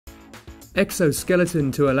Exoskeleton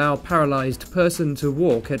to allow paralyzed person to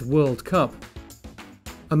walk at World Cup.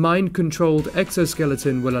 A mind-controlled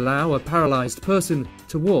exoskeleton will allow a paralyzed person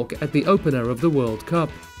to walk at the opener of the World Cup.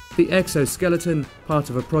 The exoskeleton, part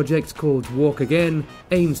of a project called Walk Again,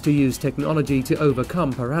 aims to use technology to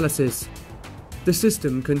overcome paralysis. The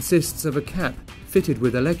system consists of a cap fitted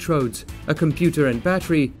with electrodes, a computer and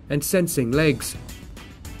battery, and sensing legs.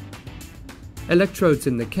 Electrodes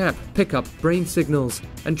in the cap pick up brain signals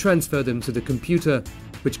and transfer them to the computer,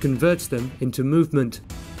 which converts them into movement.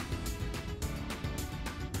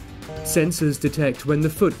 Sensors detect when the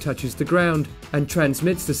foot touches the ground and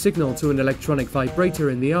transmits the signal to an electronic vibrator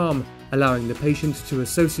in the arm, allowing the patient to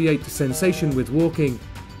associate the sensation with walking.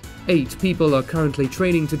 8 people are currently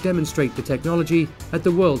training to demonstrate the technology at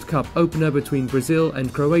the World Cup opener between Brazil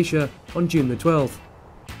and Croatia on June the 12th.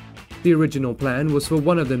 The original plan was for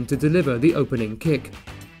one of them to deliver the opening kick.